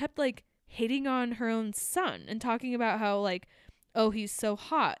that she kept like hating on her own son and talking about how like, oh, he's so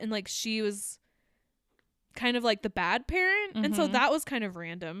hot. And like she was kind of like the bad parent. And so that was kind of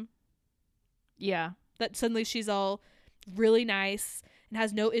random. Yeah. That suddenly she's all really nice and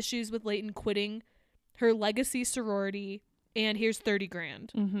has no issues with Leighton quitting her legacy sorority. And here's 30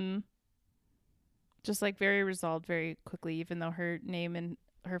 grand. Just like very resolved very quickly, even though her name in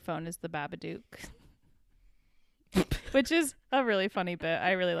her phone is the Babadook. Which is a really funny bit.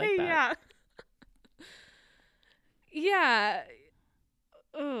 I really like that. Yeah.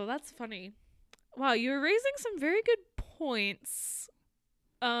 Oh, that's funny. Wow, you were raising some very good points.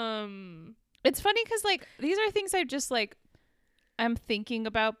 It's funny because like these are things I'm thinking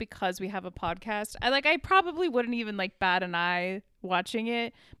about because we have a podcast. I probably wouldn't even like bat an eye watching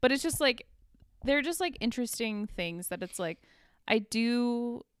it, but it's just like they're just like interesting things that it's like I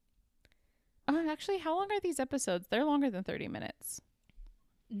do. Actually, how long are these episodes? They're longer than 30 minutes.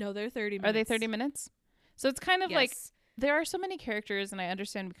 No, they're 30 minutes. Are they 30 minutes? So it's kind of yes. like there are so many characters, and I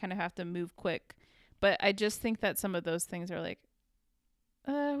understand we kind of have to move quick, but I just think that some of those things are like,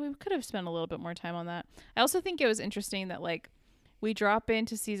 we could have spent a little bit more time on that. I also think it was interesting that like we drop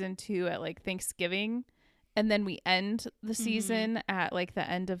into season 2 at like Thanksgiving, and then we end the season at like the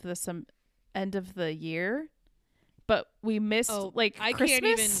end of the year, but we missed like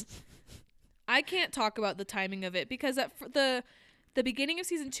Christmas. I can't talk about the timing of it because at the beginning of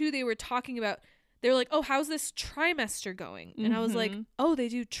season 2 they were talking about. They were like, oh, how's this trimester going? And I was like, oh, they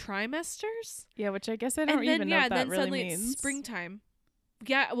do trimesters? Yeah, which I guess I don't even know what that really means. It's springtime.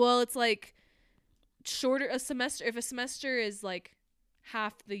 Yeah, well, it's like shorter a semester. If a semester is like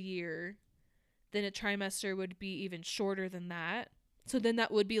half the year, then a trimester would be even shorter than that. So then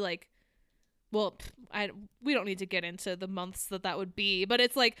that would be like, well, we don't need to get into the months that would be, but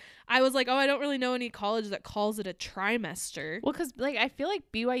it's like I was like, oh, I don't really know any college that calls it a trimester. Well, because like I feel like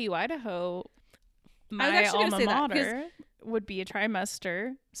BYU Idaho, my alma mater, would be a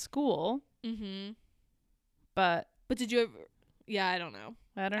trimester school. But did you ever? Yeah, I don't know.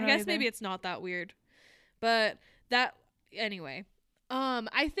 I don't know. I guess either. Maybe it's not that weird, but that anyway.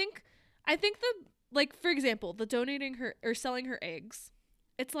 I think the like for example, the donating her or selling her eggs.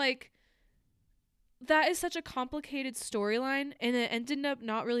 It's like that is such a complicated storyline, and it ended up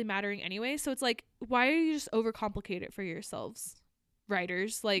not really mattering anyway. So it's like, why are you just overcomplicate it for yourselves,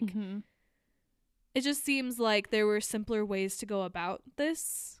 writers? Like, it just seems like there were simpler ways to go about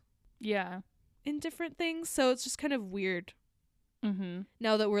this. Yeah. In different things. So it's just kind of weird.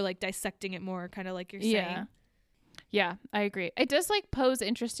 Now that we're like dissecting it more, kind of like you're saying. Yeah, I agree. It does like pose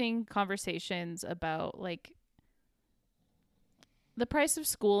interesting conversations about like the price of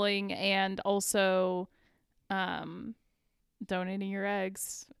schooling and also donating your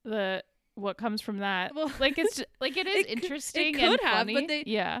eggs, what comes from that. Well, like it's just, like it is interesting. It could and funny. But they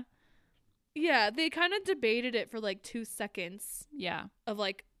they kind of debated it for like 2 seconds. Yeah, of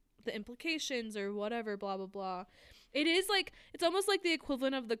like the implications or whatever, blah blah blah. It is like it's almost like the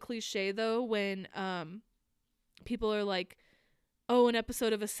equivalent of the cliche though when people are like, oh, an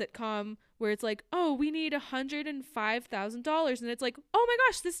episode of a sitcom where it's like, oh, we need $105,000, and it's like, oh my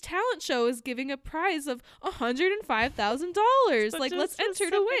gosh, this talent show is giving a prize of $105,000. Like, let's enter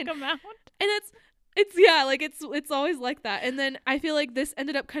to win. Amount. And it's yeah, like it's always like that. And then I feel like this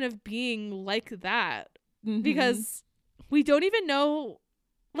ended up kind of being like that because we don't even know.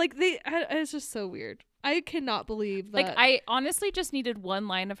 Like it's just so weird. I cannot believe that. Like, I honestly just needed one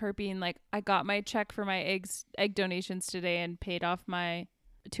line of her being like, I got my check for my egg donations today and paid off my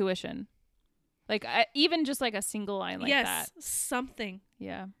tuition. Like, even just like a single line like that. Yes, something.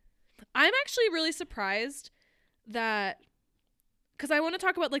 Yeah. I'm actually really surprised that, because I want to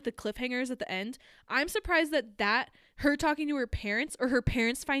talk about like the cliffhangers at the end. I'm surprised that her talking to her parents or her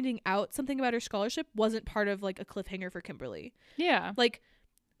parents finding out something about her scholarship wasn't part of like a cliffhanger for Kimberly. Yeah. Like,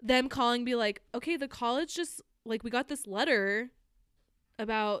 them calling, be like, okay, the college just, like, we got this letter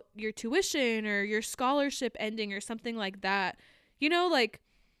about your tuition or your scholarship ending or something like that. You know, like,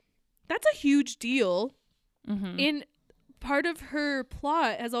 that's a huge deal. Mm-hmm. And part of her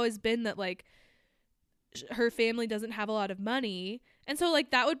plot has always been that like her family doesn't have a lot of money, and so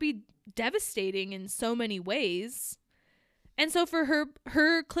like that would be devastating in so many ways. And so for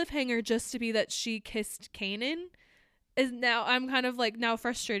her cliffhanger just to be that she kissed Kanan is now, I'm kind of like now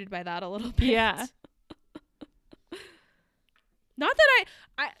frustrated by that a little bit. Yeah. Not that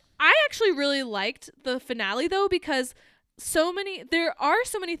I actually really liked the finale though, because there are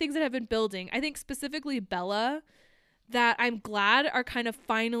so many things that have been building. I think specifically Bella, that I'm glad are kind of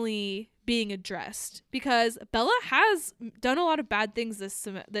finally being addressed, because Bella has done a lot of bad things this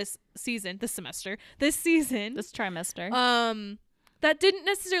trimester, that didn't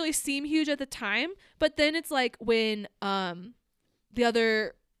necessarily seem huge at the time, but then it's like when the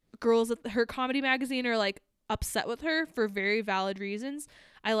other girls at her comedy magazine are like upset with her for very valid reasons.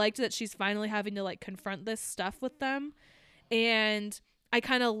 I liked that she's finally having to like confront this stuff with them, and I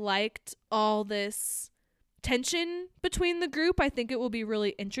kind of liked all this tension between the group. I think it will be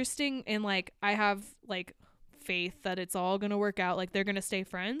really interesting, and like I have like faith that it's all gonna work out, like they're gonna stay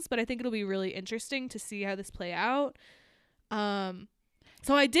friends, but I think it'll be really interesting to see how this play out.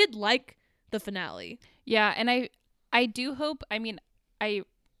 So I did like the finale. Yeah, and I do hope, I mean,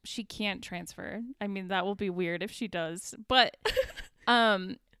 she can't transfer. I mean, that will be weird if she does, but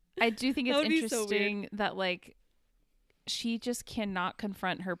I do think it's interesting that like she just cannot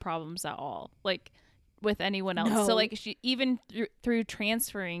confront her problems at all, like with anyone else. No. So like she even through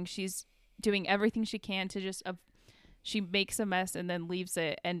transferring, she's doing everything she can to just she makes a mess and then leaves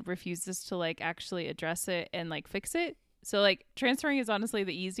it and refuses to like actually address it and like fix it. So like transferring is honestly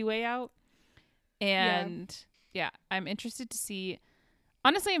the easy way out. And yeah, I'm interested to see.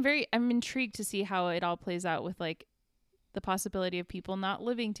 Honestly, I'm intrigued to see how it all plays out with like the possibility of people not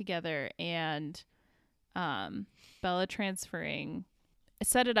living together and Bella transferring. It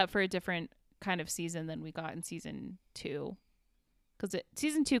set it up for a different kind of season than we got in season 2, because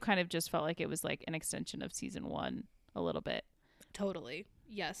season 2 kind of just felt like it was like an extension of season 1 a little bit. Totally.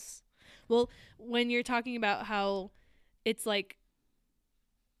 Yes. Well, when you're talking about how it's like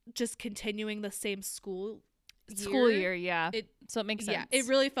just continuing the same school year, yeah. So it makes sense. Yeah, it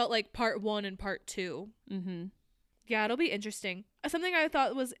really felt like part 1 and part 2. Mm-hmm. Yeah, it'll be interesting. Something I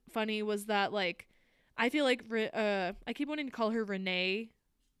thought was funny was that like I feel like I keep wanting to call her Renee,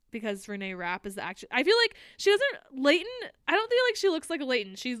 because Renee Rapp is actually, I feel like she doesn't, Leighton, I don't feel like she looks like a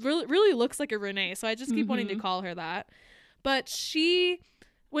Leighton. She really looks like a Renee, so I just keep wanting to call her that. But she,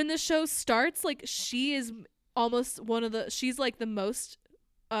 when the show starts, like she is almost she's like the most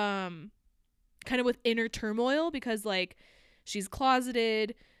kind of with inner turmoil, because like she's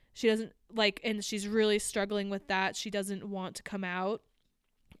closeted, she doesn't like, and she's really struggling with that. She doesn't want to come out.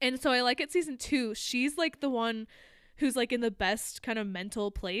 And so I like it season 2, she's like the one who's like in the best kind of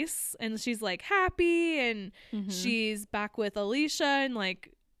mental place, and she's like happy, and she's back with Alicia and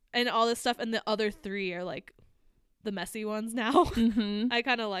like and all this stuff, and the other 3 are like the messy ones now. I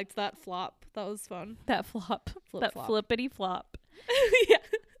kind of liked that flop. That was fun. That flop. That flippity flop. Yeah.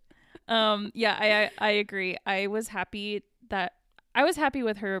 Yeah, I agree. I was happy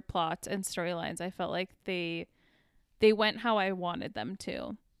with her plot and storylines. I felt like they went how I wanted them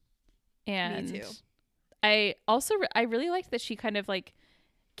to. And me too. I really liked that she kind of like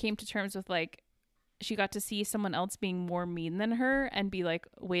came to terms with like she got to see someone else being more mean than her and be like,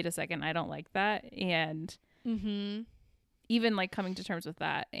 wait a second, I don't like that. And even like coming to terms with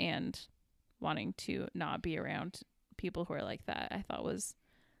that and wanting to not be around people who are like that, I thought was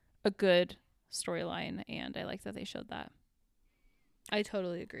a good storyline, and I like that they showed that. I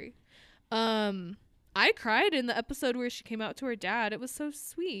totally agree. I cried in the episode where she came out to her dad. It was so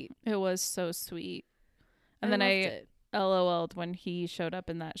sweet. It was so sweet. And then I LOL'd when he showed up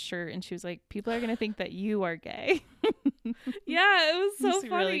in that shirt, and she was like, people are going to think that you are gay. Yeah, it was so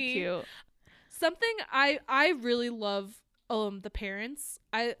funny. Really cute. Something I really love the parents.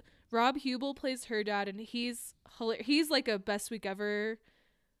 Rob Hubel plays her dad, and he's like a Best Week Ever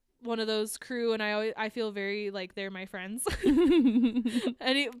one of those crew, and I feel very like they're my friends.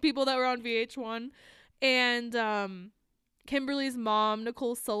 Any people that were on VH1. And Kimberly's mom,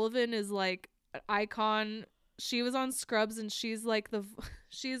 Nicole Sullivan, is like an icon. She was on Scrubs, and she's like a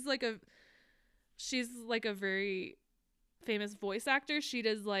very famous voice actor. She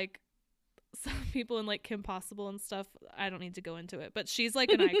does like some people in like Kim Possible and stuff. I don't need to go into it, but she's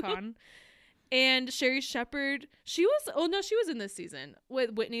like an icon. And Sherry Shepherd, she was in this season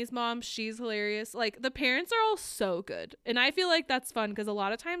with Whitney's mom. She's hilarious. Like the parents are all so good, and I feel like that's fun, because a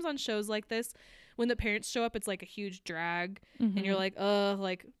lot of times on shows like this, when the parents show up, it's like a huge drag, and you're like,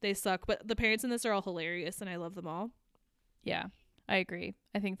 like they suck. But the parents in this are all hilarious, and I love them all. Yeah, I agree.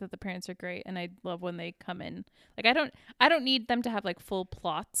 I think that the parents are great, and I love when they come in. Like I don't need them to have like full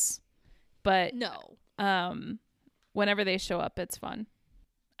plots, but No. whenever they show up, it's fun.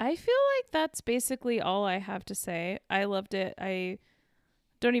 I feel like that's basically all I have to say. I loved it. I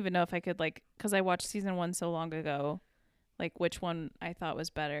don't even know if I could like, because I watched season 1 so long ago, like which one I thought was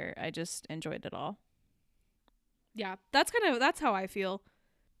better. I just enjoyed it all. Yeah, that's how I feel.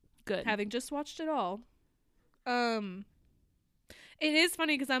 Good. Having just watched it all. It is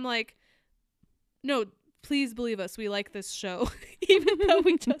funny because I'm like, no, please believe us, we like this show. Even though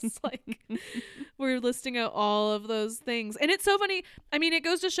we just like, we're listing out all of those things. And it's so funny. I mean, it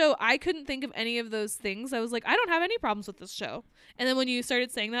goes to show I couldn't think of any of those things. I was like, I don't have any problems with this show. And then when you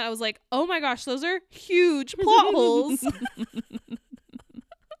started saying that, I was like, oh my gosh, those are huge plot holes.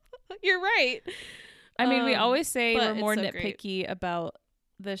 You're right. I mean, we always say but we're more it's so nitpicky about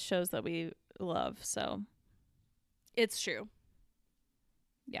the shows that we love. So it's true.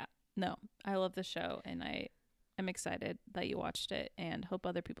 no, I love the show, and I am excited that you watched it and hope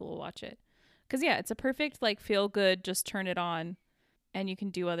other people will watch it. Because, yeah, it's a perfect, like, feel good, just turn it on and you can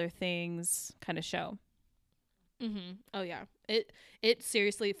do other things kind of show. Mm-hmm. Oh, yeah. It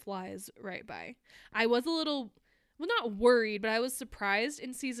seriously flies right by. I was a little, well, not worried, but I was surprised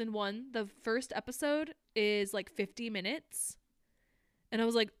in season 1. The first episode is like 50 minutes. And I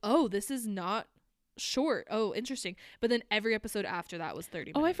was like, oh, this is not short. Oh, interesting. But then every episode after that was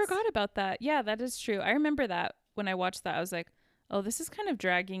 30 minutes. Oh, I forgot about that. Yeah, that is true. I remember that when I watched that. I was like, oh, this is kind of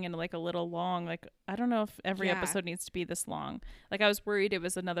dragging and like a little long. Like, I don't know if every episode needs to be this long. Like, I was worried it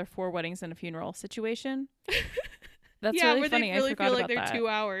was another 4 weddings and a funeral situation. That's really funny. They really I forgot feel like about they're that. 2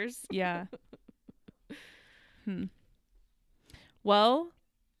 hours. Yeah. Well,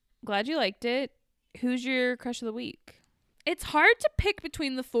 glad you liked it. Who's your crush of the week? It's hard to pick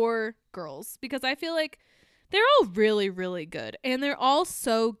between the 4 girls because I feel like they're all really, really good. And they're all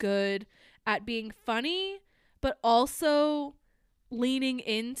so good at being funny, but also leaning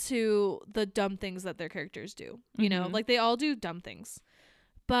into the dumb things that their characters do. You know, like they all do dumb things.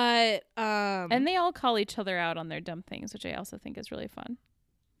 But and they all call each other out on their dumb things, which I also think is really fun.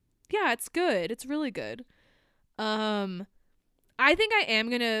 Yeah, it's good. It's really good. I think I am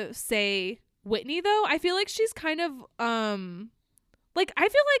going to say Whitney, though. I feel like she's kind of like, I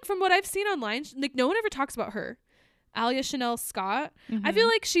feel like from what I've seen online, like no one ever talks about her. Alia Chanel Scott. I feel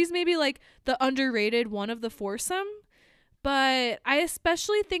like she's maybe like the underrated one of the foursome. But I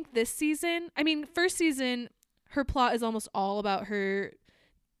especially think this season, I mean, first season, her plot is almost all about her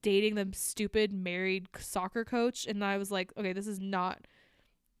dating the stupid married soccer coach. And I was like, okay, this is not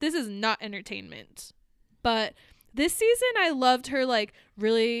entertainment. But this season, I loved her like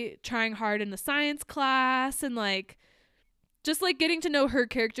really trying hard in the science class and like just like getting to know her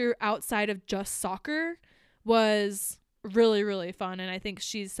character outside of just soccer was really, really fun. And I think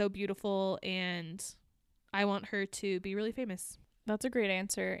she's so beautiful and I want her to be really famous. That's a great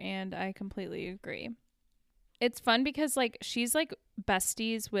answer, and I completely agree. It's fun because like she's like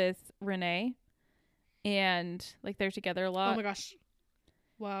besties with Renee, and like they're together a lot. Oh my gosh.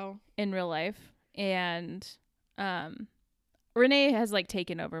 Wow. In real life. And Renee has like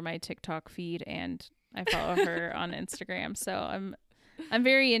taken over my TikTok feed, and I follow her on Instagram. So I'm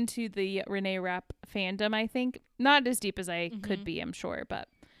very into the Renee Rapp fandom, I think. Not as deep as I could be, I'm sure, but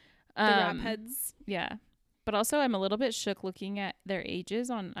the rap heads. Yeah. But also I'm a little bit shook looking at their ages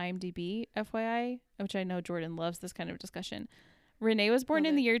on IMDb, FYI, which I know Jordan loves this kind of discussion. Renee was born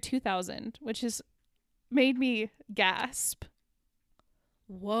in the year 2000, which has made me gasp.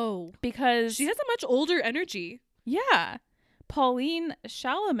 Whoa. Because she has a much older energy. Yeah. Pauline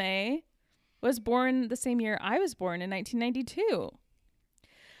Chalamet was born the same year I was born in 1992.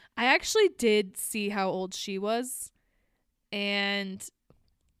 I actually did see how old she was, and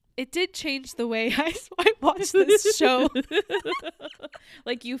it did change the way I watched this show.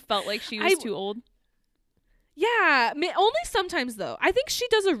 Like you felt like she was too old? Yeah. Only sometimes, though. I think she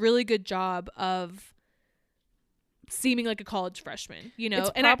does a really good job of seeming like a college freshman, you know?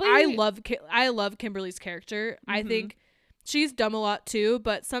 And I love Kimberly's character. I think she's dumb a lot, too,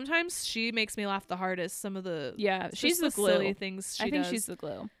 but sometimes she makes me laugh the hardest. Some of the she's the glue. Silly things she does. I think she's the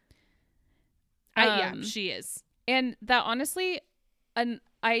glue. Yeah, she is. And that honestly, and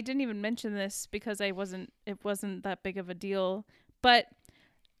I didn't even mention this because it wasn't that big of a deal, but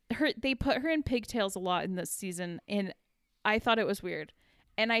they put her in pigtails a lot in this season, and I thought it was weird.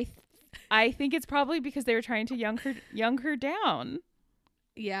 And I think it's probably because they were trying to young her down.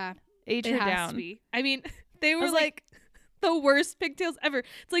 Yeah. Age her down. To be. I mean, they were like the worst pigtails ever.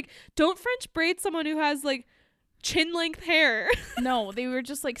 It's like, don't French braid someone who has like chin length hair. No, they were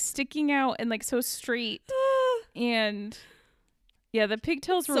just like sticking out and like so straight. And Yeah, the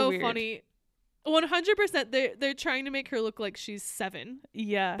pigtails were So weird. funny. 100%. They're trying to make her look like she's 7,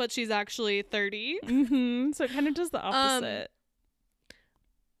 Yeah. but she's actually 30. So it kind of does the opposite.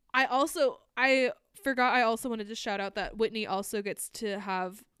 I forgot. I also wanted to shout out that Whitney also gets to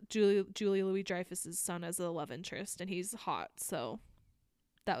have Julie Louis-Dreyfus's son as a love interest, and he's hot. So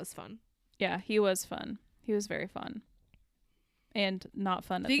that was fun. Yeah, he was fun. He was very fun, and not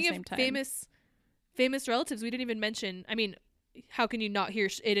fun at the same time. Famous relatives, we didn't even mention. I mean, how can you not hear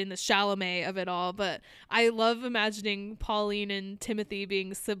it in the Chalamet of it all? But I love imagining Pauline and Timothy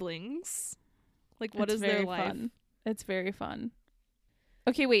being siblings. Like, what is their life? Fun. It's very fun.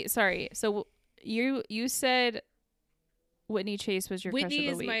 Okay, wait, sorry. So you said Whitney Chase was your crush of the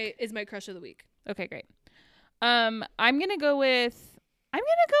week. Whitney is my crush of the week. Okay, great. I'm gonna go with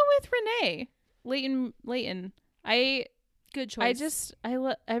Renee Leighton. Good choice.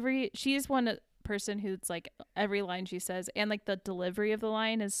 She is one person who's like every line she says, and like the delivery of the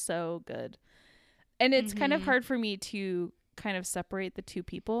line is so good, and it's kind of hard for me to kind of separate the two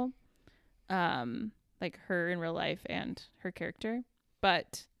people, like her in real life and her character.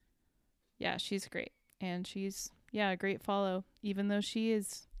 But yeah, she's great, and she's a great follow, even though she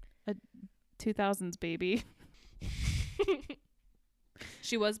is a 2000s baby.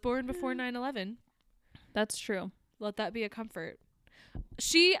 She was born before 9/11. That's true. Let that be a comfort.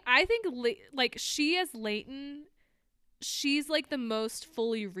 I think she as Leighton, she's like the most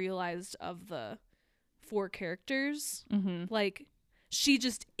fully realized of the 4 characters. Like, she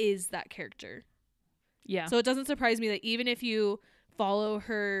just is that character. Yeah. So it doesn't surprise me that even if you follow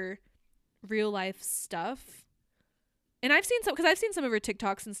her real life stuff, and I've seen some of her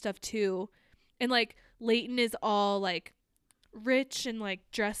TikToks and stuff too, and like Leighton is all like rich and like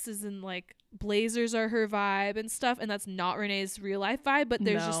dresses and like blazers are her vibe and stuff, and that's not Renee's real life vibe, but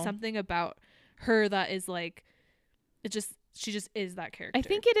there's just something about her that is like, she just is that character. I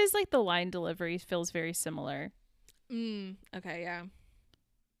think it is like the line delivery feels very similar. Okay, yeah,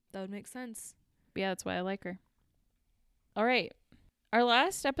 that would make sense. Yeah, that's why I like her. All right, our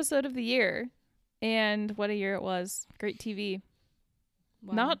last episode of the year, and what a year it was. Great TV.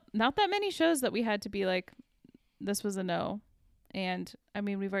 Wow. Not that many shows that we had to be like, this was a no. And I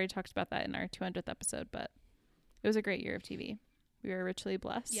mean, we've already talked about that in our 200th episode, but it was a great year of TV. We were richly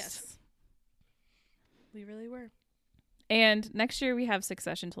blessed. Yes, we really were. And next year we have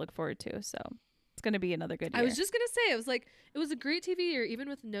Succession to look forward to, so it's going to be another good year. I was just going to say, it was a great TV year, even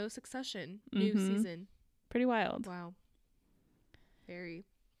with no Succession new season. Pretty wild. Wow. Very.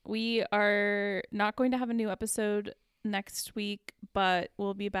 We are not going to have a new episode next week, but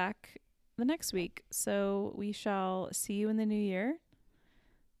we'll be back the next week. So we shall see you in the new year.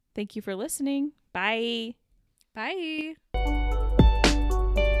 Thank you for listening. Bye. Bye.